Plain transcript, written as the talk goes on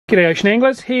G'day Ocean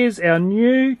Anglers, here's our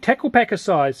new tackle packer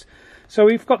size. So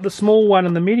we've got the small one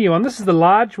and the medium one. This is the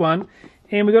large one,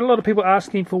 and we've got a lot of people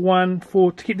asking for one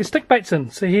to keep their stick baits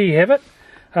in. So here you have it,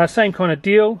 same kind of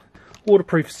deal,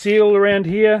 waterproof seal around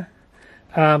here,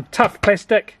 tough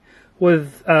plastic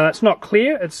with, it's not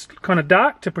clear, it's kind of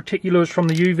dark to protect your lures from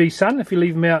the UV sun. If you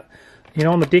leave them out, you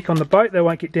know, on the deck on the boat, they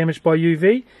won't get damaged by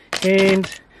UV. And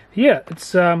yeah,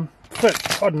 it's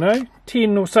fit, I don't know,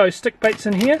 10 or so stick baits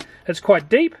in here. It's quite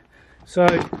deep. So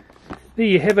there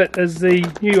you have it, is the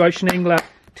new Ocean Angler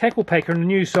tackle packer in a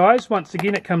new size. Once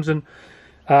again, it comes in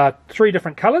 3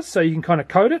 different colours, so you can kind of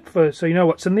code it so you know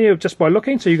what's in there just by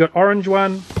looking. So you've got orange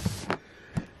one,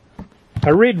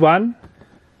 a red one,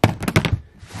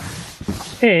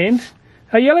 and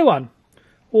a yellow one,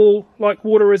 all like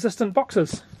water resistant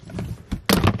boxes.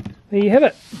 There you have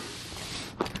it.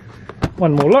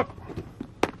 One more look.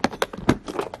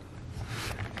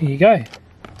 Here you go.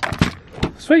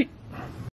 Sweet.